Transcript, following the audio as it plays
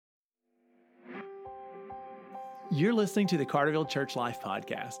You're listening to the Carterville Church Life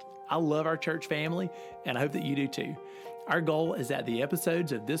Podcast. I love our church family, and I hope that you do too. Our goal is that the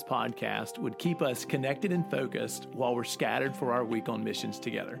episodes of this podcast would keep us connected and focused while we're scattered for our week on missions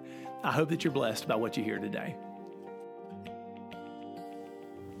together. I hope that you're blessed by what you hear today.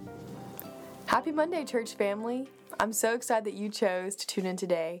 Happy Monday, church family. I'm so excited that you chose to tune in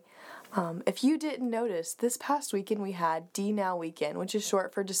today. If you didn't notice, this past weekend we had D Now Weekend, which is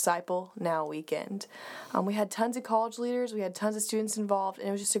short for Disciple Now Weekend. We had tons of college leaders, we had tons of students involved, and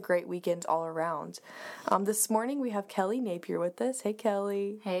it was just a great weekend all around. This morning we have Kelly Napier with us. Hey,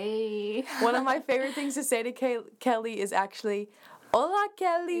 Kelly. Hey. One of my favorite things to say to Kelly is actually, "Hola,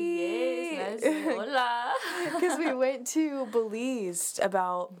 Kelly." Yes, hola. Because we went to Belize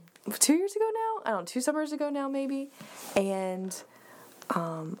about 2 years ago now? I don't know, 2 summers ago now maybe. And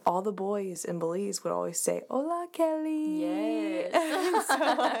all the boys in Belize would always say, "Hola, Kelly." Yes.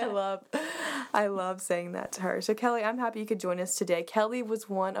 So I love saying that to her. So Kelly, I'm happy you could join us today. Kelly was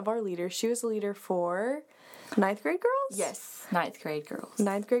one of our leaders. She was a leader for 9th grade girls? Yes, 9th grade girls.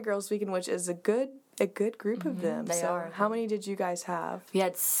 9th grade girls weekend, which is a good group of them. They are. How many did you guys have? We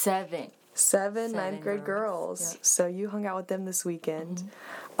had 7. 7 9th grade girls. Yep. So you hung out with them this weekend.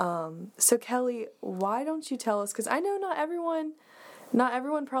 So Kelly, why don't you tell us, because I know not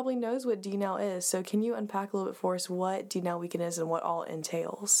everyone probably knows what D-Now is, so can you unpack a little bit for us what D-Now Weekend is and what all it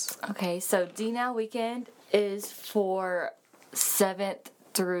entails? Okay, so D-Now Weekend is for 7th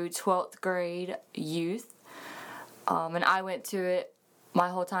through 12th grade youth. And I went to it my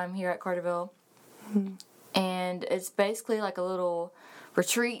whole time here at Carterville. Mm-hmm. And it's basically like a little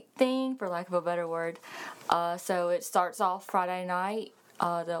retreat thing, for lack of a better word. So it starts off Friday night.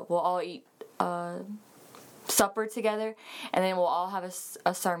 We'll all eat supper together, and then we'll all have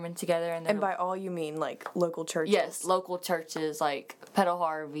a sermon together. And by all you mean like local churches? Yes, local churches like Petal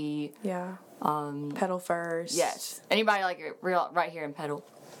Harvey. Yeah. Petal First. Yes, anybody like right here in Petal.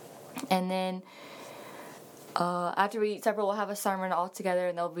 And then after we eat supper, we'll have a sermon all together,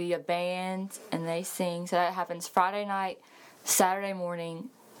 and there'll be a band, and they sing. So that happens Friday night, Saturday morning,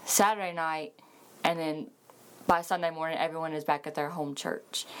 Saturday night, and then by Sunday morning, everyone is back at their home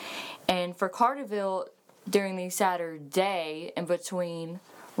church. And for Carterville, during the Saturday, in between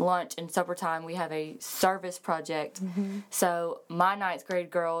lunch and supper time, we have a service project. Mm-hmm. So my 9th grade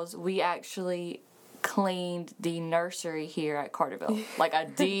girls, we actually cleaned the nursery here at Carterville. Like a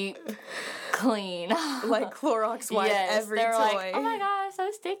deep clean. Like Clorox wipe every they were toy. Like, "Oh my gosh, so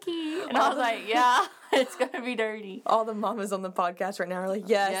sticky." And I was like, yeah, it's going to be dirty. All the mamas on the podcast right now are like,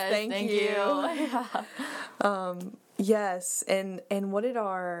 yes thank you. Yeah. Yes, and what did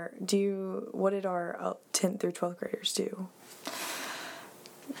our 10th through 12th graders do?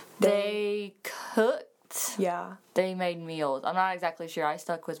 They cooked. Yeah. They made meals. I'm not exactly sure. I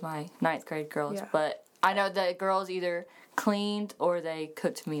stuck with my 9th grade girls, but I know the girls either cleaned or they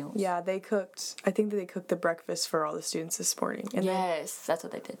cooked meals. Yeah, they cooked. I think that they cooked the breakfast for all the students this morning. And yes, that's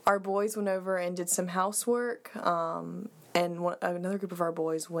what they did. Our boys went over and did some housework, and another group of our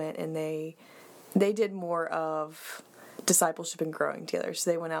boys went and they did more of discipleship and growing together.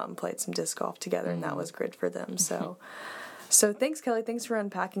 So they went out and played some disc golf together, and that was good for them. So thanks, Kelly. Thanks for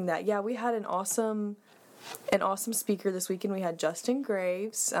unpacking that. Yeah, we had an awesome speaker this weekend. We had Justin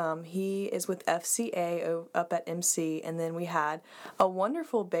Graves. He is with FCA up at MC, and then we had a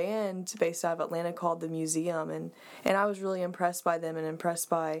wonderful band based out of Atlanta called The Museum, and I was really impressed by them and impressed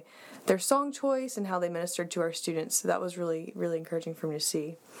by their song choice and how they ministered to our students. So that was really, really encouraging for me to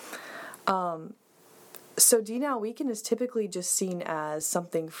see. So D-Now Weekend is typically just seen as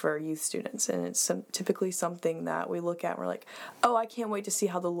something for youth students, and it's typically something that we look at and we're like, oh, I can't wait to see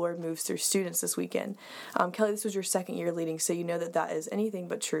how the Lord moves through students this weekend. Kelly, this was your 2nd year leading, so you know that is anything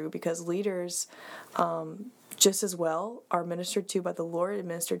but true, because leaders just as well are ministered to by the Lord and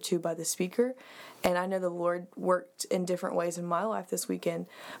ministered to by the speaker. And I know the Lord worked in different ways in my life this weekend,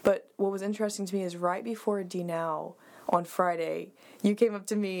 but what was interesting to me is right before D-Now on Friday, you came up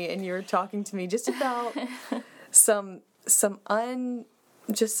to me and you were talking to me just about some unfun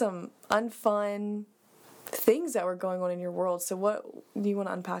things that were going on in your world. So what do you want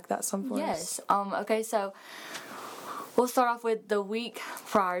to unpack that some for us? Yes. Okay, so we'll start off with the week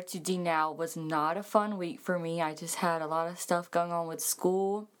prior to D-Now was not a fun week for me. I just had a lot of stuff going on with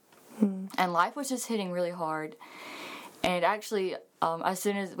school, and life was just hitting really hard. And actually, as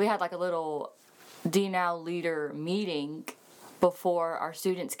soon as we had like a little D-Now leader meeting before our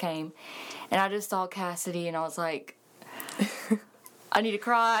students came, and I just saw Cassidy and I was like, I need to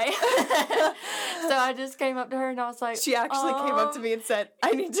cry. So I just came up to her and I was like, she actually came up to me and said,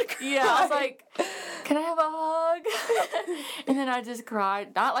 I need to cry. Yeah, I was like, can I have a hug? hug. And then I just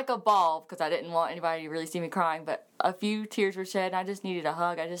cried. Not like a bawl, because I didn't want anybody to really see me crying, but a few tears were shed, and I just needed a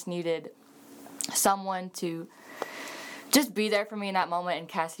hug. I just needed someone to just be there for me in that moment, and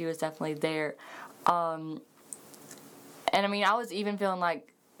Cassidy was definitely there. And I mean, I was even feeling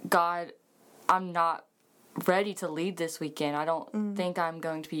like, God, I'm not ready to lead this weekend. I don't think I'm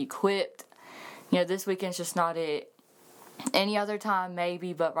going to be equipped. You know, this weekend's just not it. Any other time,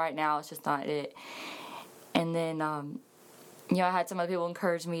 maybe, but right now it's just not it. And then, you know, I had some other people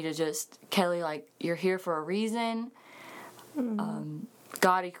encourage me to just, Kelly, like, you're here for a reason.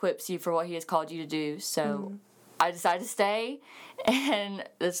 God equips you for what He has called you to do. So I decided to stay, and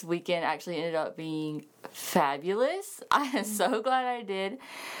this weekend actually ended up being fabulous. I am so glad I did.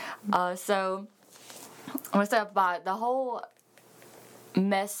 So I'm going to start by the whole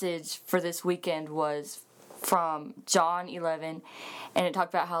message for this weekend was from John 11, and it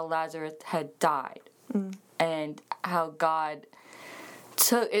talked about how Lazarus had died and how God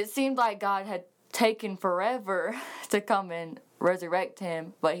it seemed like God had taken forever to come and resurrect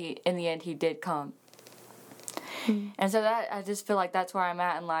him, but in the end he did come. And so that, I just feel like that's where I'm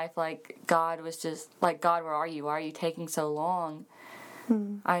at in life. Like, God was just like, God, where are you? Why are you taking so long?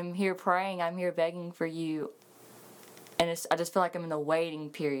 I'm here praying. I'm here begging for you. And I just feel like I'm in the waiting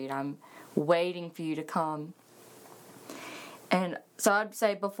period. I'm waiting for you to come. And so I'd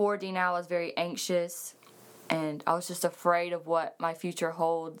say before D now I was very anxious, and I was just afraid of what my future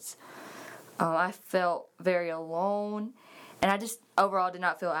holds. I felt very alone, and I just overall did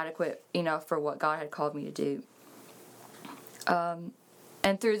not feel adequate enough for what God had called me to do.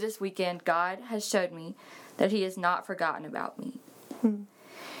 And through this weekend, God has showed me that He has not forgotten about me.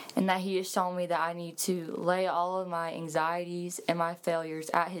 And that He has shown me that I need to lay all of my anxieties and my failures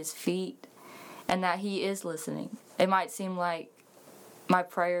at His feet, and that He is listening. It might seem like my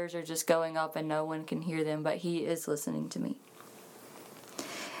prayers are just going up and no one can hear them, but He is listening to me.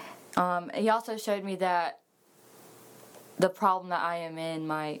 He also showed me that the problem that I am in,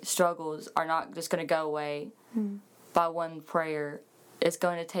 my struggles, are not just going to go away by one prayer. It's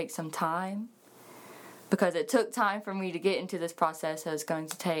going to take some time, because it took time for me to get into this process, so it's going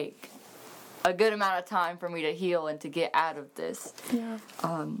to take a good amount of time for me to heal and to get out of this.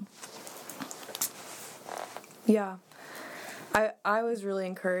 Yeah. I was really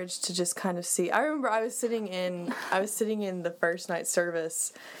encouraged to just kind of see. I remember I was sitting in the first night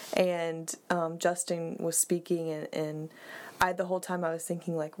service, and Justin was speaking, and the whole time I was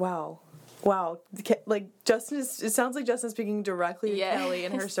thinking, like, wow, like Justin it sounds like Justin's speaking directly to Kelly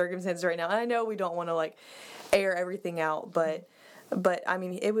in her circumstances right now. And I know we don't want to like air everything out, but I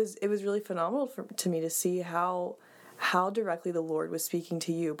mean, it was really phenomenal to me to see how directly the Lord was speaking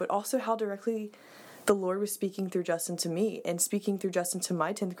to you, but also how directly the Lord was speaking through Justin to me, and speaking through Justin to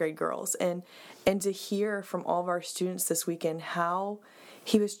my 10th grade girls, and to hear from all of our students this weekend how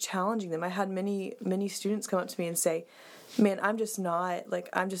He was challenging them. I had many students come up to me and say, man, I'm just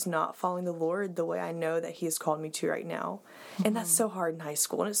not following the Lord the way I know that He has called me to right now. And that's so hard in high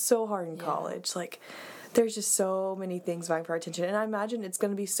school, and it's so hard in college. Like, there's just so many things vying for our attention. And I imagine it's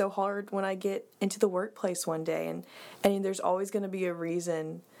going to be so hard when I get into the workplace one day. And there's always going to be a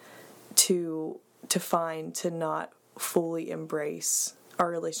reason to find to not fully embrace our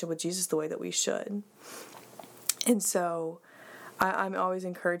relationship with Jesus the way that we should. And so I'm always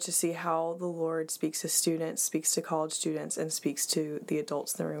encouraged to see how the Lord speaks to students, speaks to college students, and speaks to the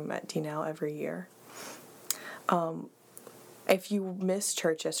adults in the room at DNOW every year. If you missed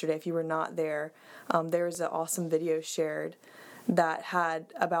church yesterday, if you were not there, there was an awesome video shared that had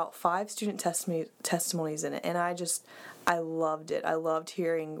about 5 student testimonies in it, and I loved it. I loved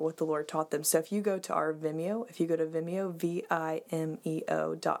hearing what the Lord taught them. So if you go to our Vimeo, Vimeo,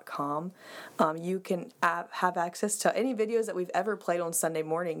 Vimeo.com, you can have access to any videos that we've ever played on Sunday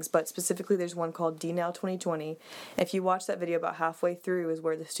mornings, but specifically there's one called DNOW 2020. If you watch that video, about halfway through is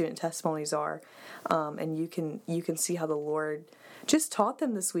where the student testimonies are, and you can see how the Lord just taught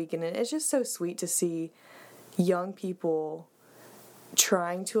them this week, and it's just so sweet to see young people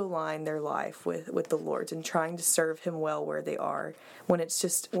trying to align their life with the Lord's, and trying to serve Him well where they are, when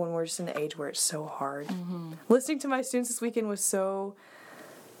we're just in an age where it's so hard. Listening to my students this weekend was so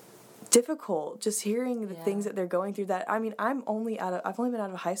difficult, just hearing the things that they're going through. That, I mean, I've only been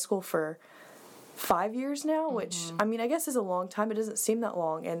out of high school for 5 years now, which, I mean, I guess is a long time. It doesn't seem that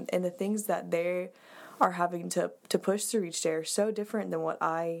long, and the things that they are having to push through each day are so different than what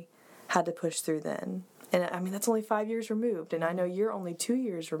I had to push through then. And I mean, that's only 5 years removed, and I know you're only 2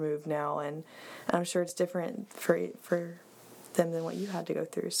 years removed now, and I'm sure it's different for them than what you had to go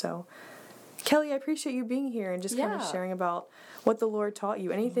through. So, Kelly, I appreciate you being here and just kind of sharing about what the Lord taught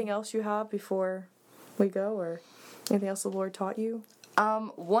you. Anything else you have before we go, or anything else the Lord taught you?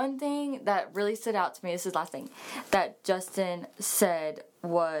 One thing that really stood out to me, this is the last thing, that Justin said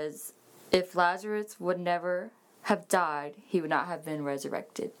was, if Lazarus would never have died, he would not have been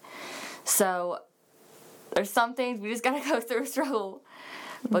resurrected. So there's some things we just gotta go through a struggle,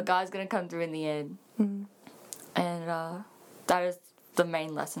 but God's gonna come through in the end. And that is the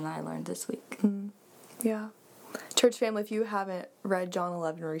main lesson that I learned this week. Yeah. Church family, if you haven't read John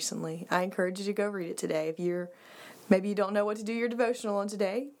 11 recently, I encourage you to go read it today. If maybe you don't know what to do your devotional on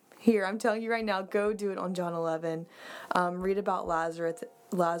today, here, I'm telling you right now, go do it on John 11. Read about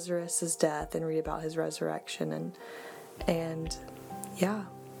Lazarus' death and read about his resurrection. And yeah,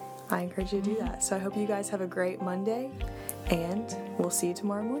 I encourage you to do that. So I hope you guys have a great Monday, and we'll see you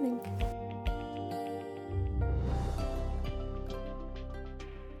tomorrow morning.